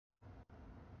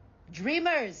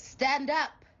Dreamers, stand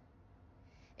up.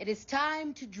 It is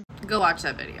time to Go watch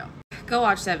that video. Go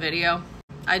watch that video.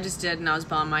 I just did and I was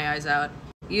bawling my eyes out.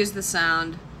 Use the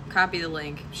sound, copy the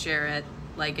link, share it,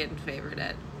 like it, and favorite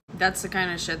it. That's the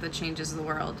kind of shit that changes the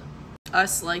world.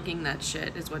 Us liking that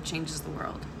shit is what changes the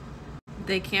world.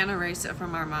 They can't erase it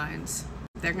from our minds.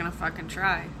 They're gonna fucking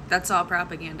try. That's all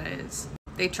propaganda is.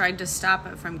 They tried to stop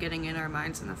it from getting in our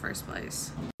minds in the first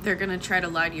place. They're gonna try to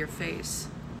lie to your face.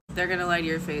 They're gonna lie to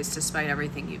your face despite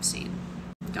everything you've seen.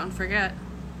 Don't forget.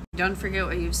 Don't forget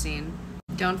what you've seen.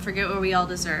 Don't forget what we all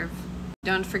deserve.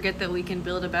 Don't forget that we can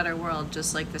build a better world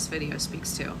just like this video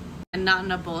speaks to. And not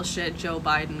in a bullshit Joe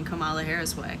Biden, Kamala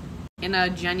Harris way. In a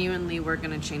genuinely we're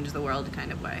gonna change the world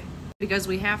kind of way. Because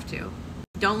we have to.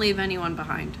 Don't leave anyone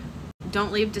behind.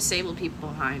 Don't leave disabled people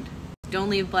behind. Don't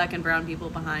leave black and brown people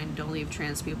behind. Don't leave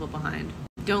trans people behind.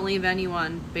 Don't leave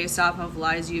anyone based off of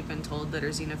lies you've been told that are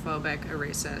xenophobic or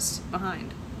racist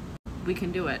behind. We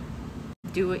can do it.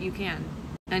 Do what you can.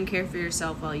 And care for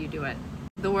yourself while you do it.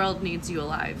 The world needs you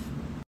alive.